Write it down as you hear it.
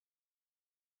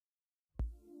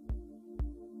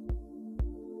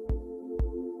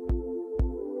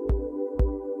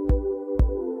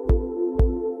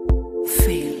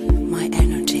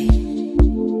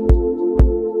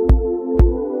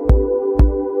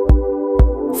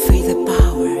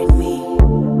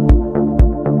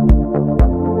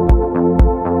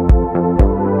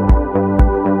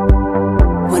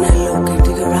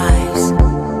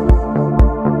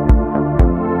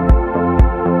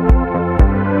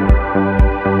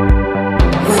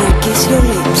kiss your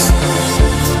lips,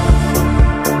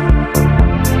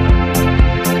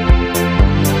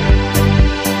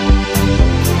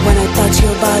 when I touch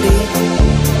your body,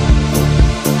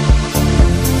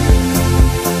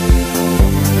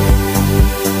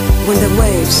 when the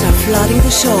waves are flooding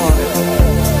the shore,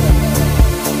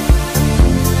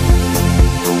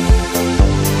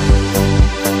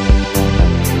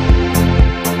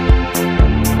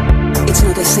 it's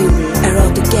not a simple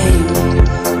erotic game.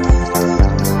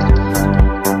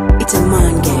 It's a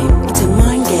mind game. It's a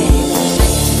mind game.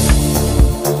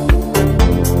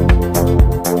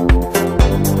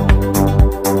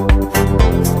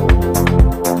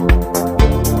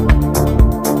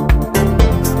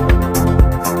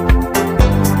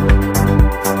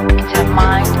 It's a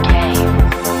mind game.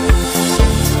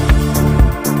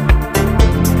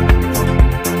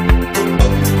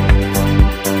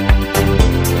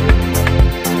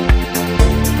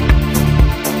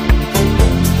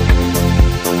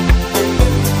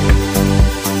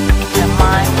 It's a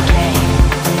mind game.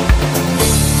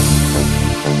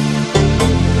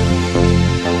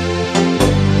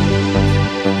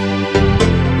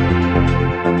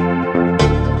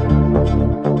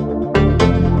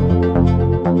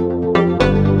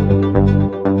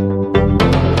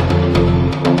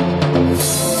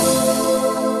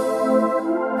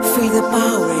 Feel the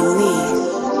power in me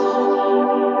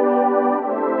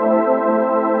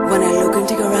when I look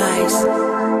into your eyes,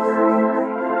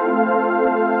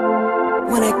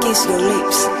 when I kiss your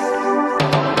lips.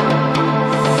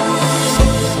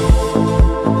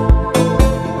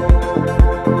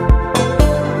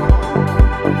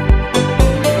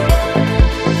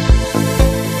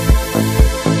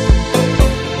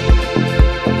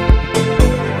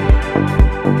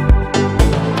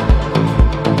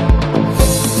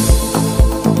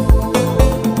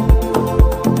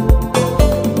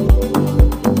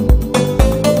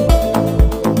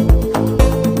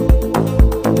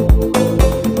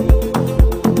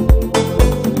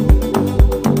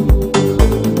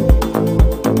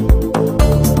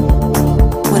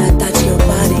 When I touch your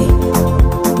body,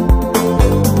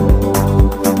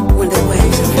 when the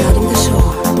waves are flooding the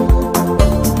shore,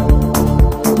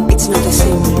 it's not a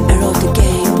simple erotic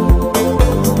game.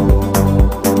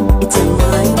 It's a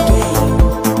mind game.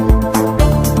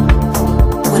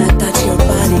 When I touch your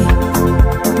body,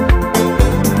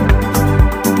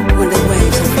 when the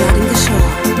waves are flooding the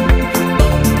shore,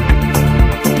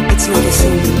 it's not a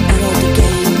simple erotic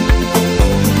game.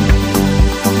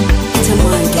 It's a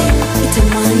mind game. It's a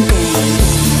mind game.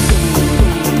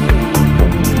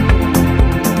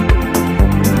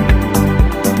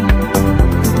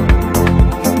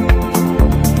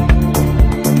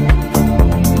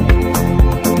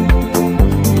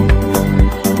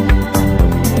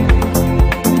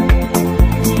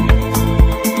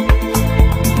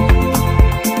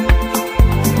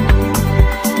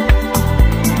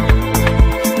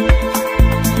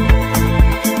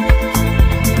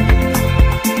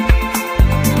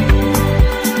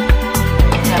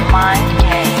 It's a mind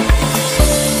game.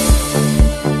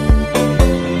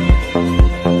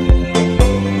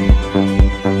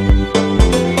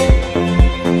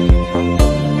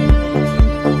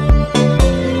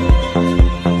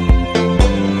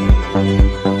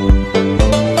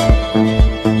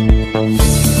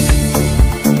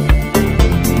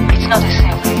 It's not a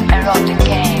simple erotic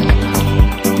game.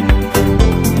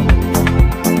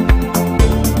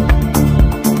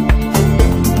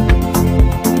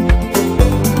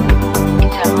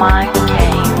 It's a mind